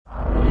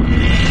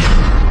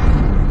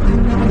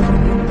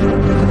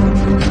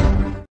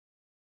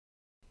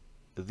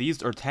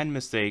These are 10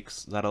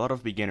 mistakes that a lot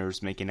of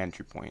beginners make in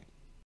entry point.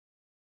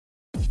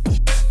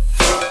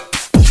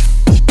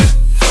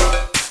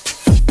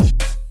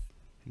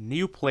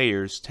 New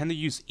players tend to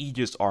use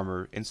Aegis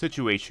armor in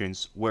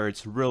situations where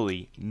it's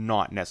really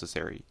not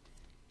necessary.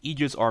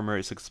 Aegis armor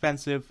is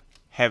expensive,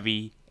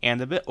 heavy,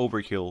 and a bit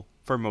overkill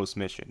for most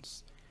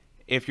missions.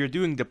 If you're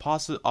doing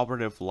Deposit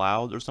Operative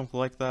Loud or something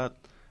like that,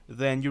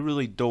 then you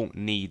really don't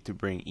need to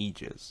bring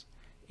Aegis.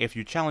 If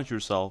you challenge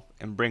yourself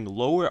and bring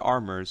lower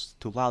armors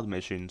to Loud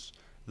missions,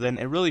 then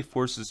it really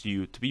forces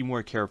you to be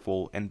more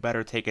careful and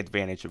better take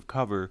advantage of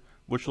cover,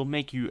 which will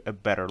make you a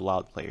better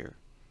Loud player.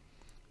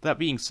 That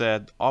being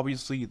said,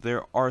 obviously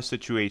there are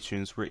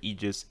situations where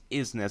Aegis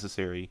is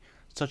necessary,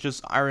 such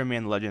as Iron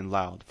Man Legend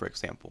Loud, for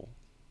example.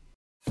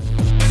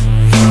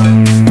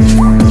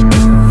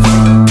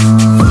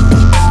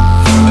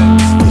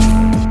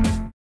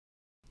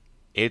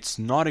 It's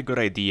not a good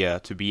idea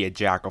to be a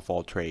jack of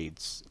all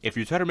trades. If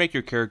you try to make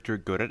your character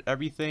good at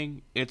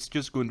everything, it's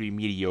just going to be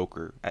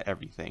mediocre at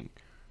everything.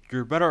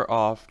 You're better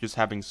off just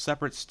having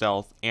separate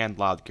stealth and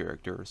loud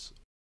characters.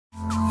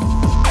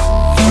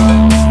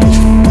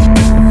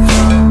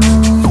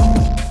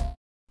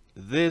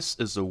 This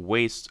is a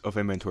waste of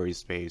inventory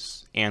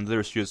space, and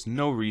there's just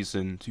no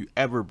reason to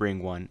ever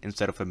bring one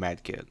instead of a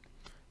medkit.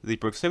 The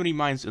proximity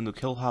mines in the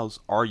kill house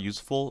are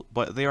useful,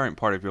 but they aren't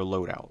part of your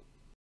loadout.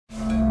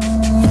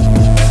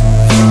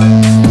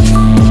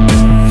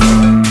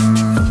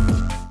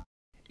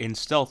 In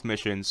stealth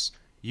missions,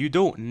 you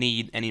don't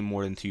need any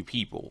more than 2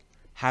 people.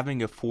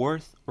 Having a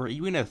 4th or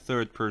even a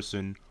 3rd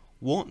person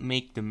won't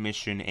make the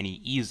mission any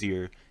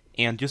easier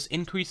and just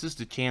increases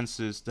the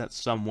chances that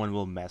someone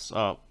will mess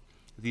up.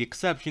 The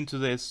exception to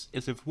this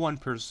is if one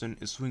person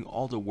is doing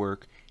all the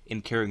work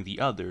in carrying the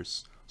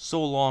others,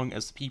 so long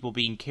as the people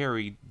being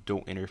carried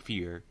don't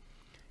interfere.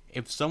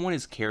 If someone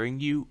is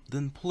carrying you,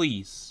 then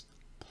please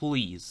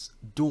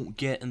don't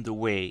get in the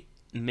way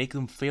and make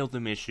them fail the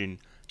mission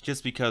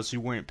just because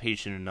you weren't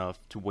patient enough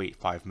to wait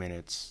 5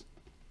 minutes.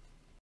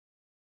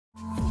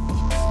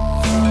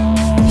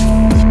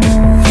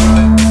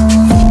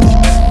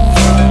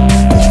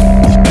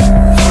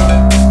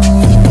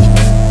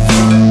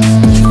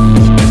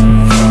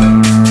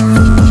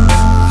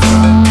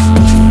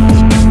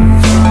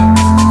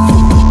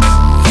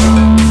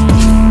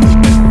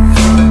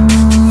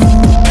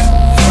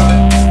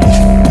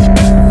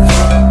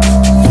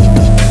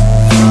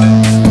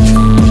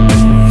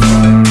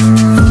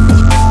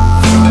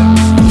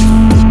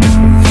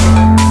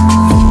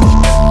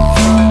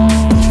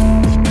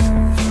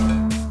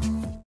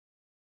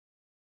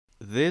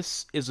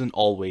 This isn't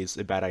always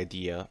a bad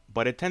idea,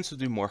 but it tends to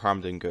do more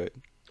harm than good.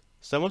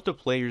 Some of the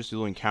players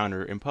you'll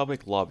encounter in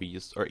public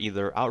lobbies are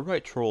either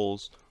outright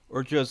trolls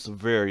or just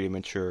very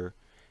immature.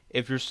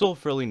 If you're still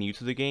fairly new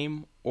to the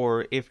game,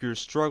 or if you're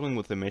struggling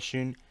with a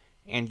mission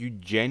and you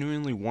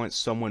genuinely want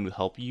someone to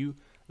help you,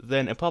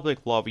 then a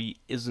public lobby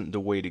isn't the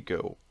way to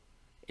go.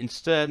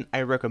 Instead,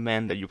 I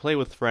recommend that you play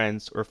with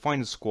friends or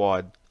find a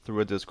squad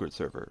through a Discord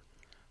server.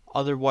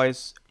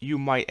 Otherwise, you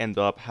might end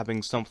up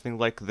having something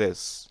like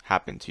this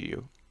happen to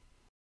you.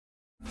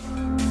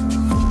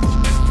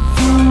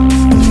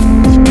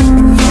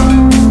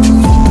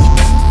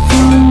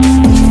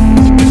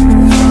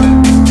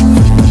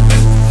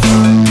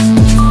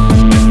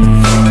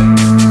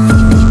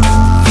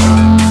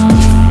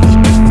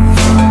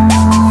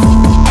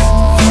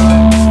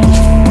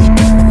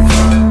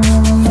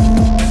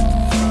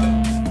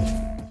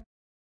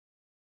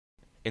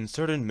 In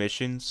certain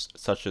missions,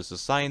 such as the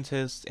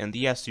Scientist and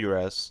the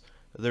SURS,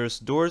 there's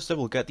doors that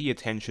will get the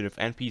attention of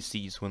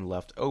NPCs when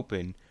left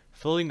open,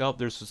 filling up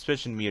their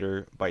suspicion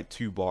meter by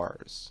 2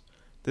 bars.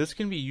 This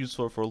can be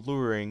useful for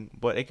luring,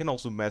 but it can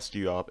also mess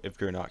you up if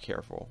you're not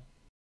careful.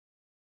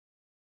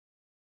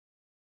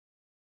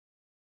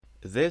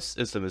 This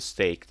is a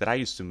mistake that I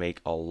used to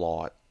make a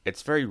lot.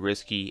 It's very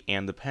risky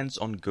and depends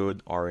on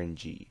good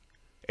RNG.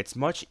 It's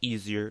much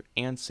easier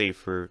and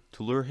safer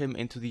to lure him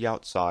into the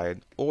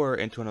outside or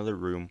into another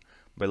room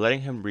by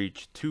letting him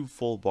reach 2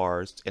 full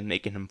bars and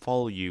making him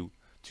follow you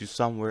to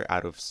somewhere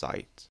out of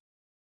sight.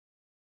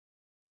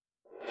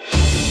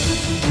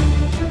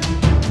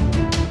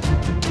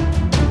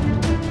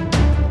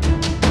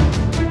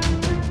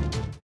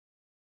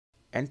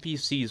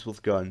 NPCs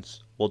with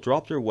guns will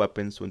drop their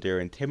weapons when they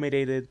are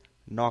intimidated,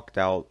 knocked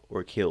out,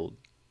 or killed.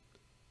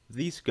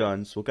 These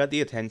guns will get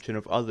the attention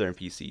of other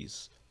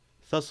NPCs,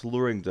 thus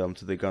luring them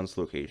to the gun's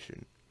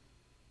location.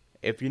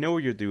 If you know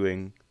what you're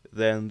doing,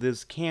 then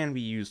this can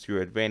be used to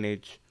your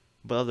advantage,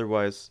 but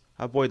otherwise,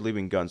 avoid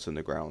leaving guns on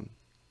the ground.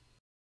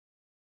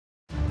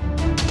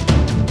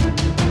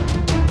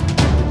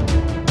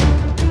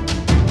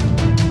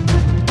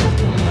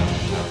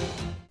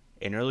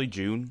 In early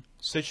June,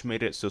 Stitch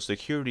made it so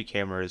security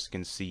cameras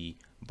can see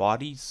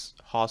bodies,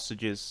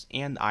 hostages,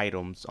 and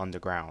items on the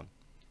ground.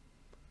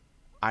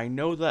 I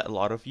know that a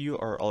lot of you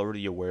are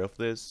already aware of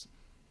this,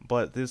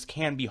 but this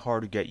can be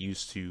hard to get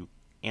used to,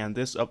 and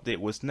this update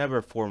was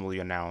never formally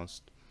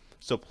announced,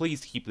 so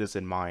please keep this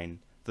in mind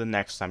the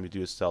next time you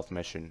do a stealth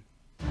mission.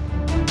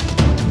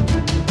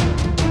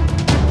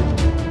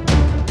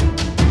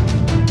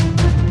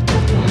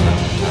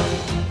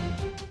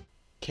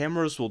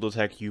 Cameras will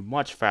detect you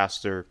much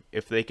faster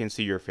if they can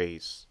see your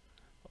face.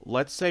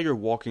 Let's say you're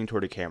walking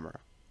toward a camera.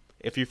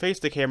 If you face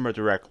the camera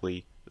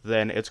directly,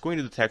 then it's going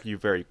to detect you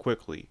very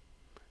quickly.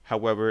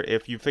 However,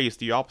 if you face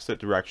the opposite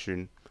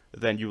direction,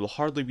 then you will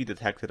hardly be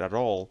detected at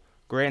all,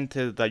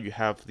 granted that you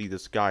have the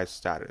disguise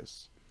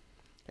status.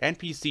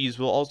 NPCs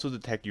will also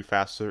detect you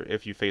faster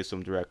if you face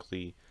them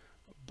directly,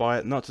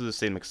 but not to the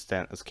same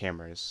extent as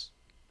cameras.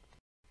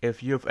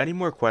 If you have any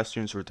more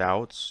questions or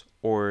doubts,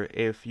 or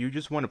if you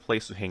just want a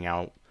place to hang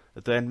out,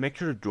 then make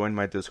sure to join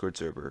my Discord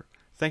server.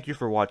 Thank you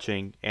for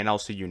watching, and I'll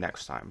see you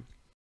next time.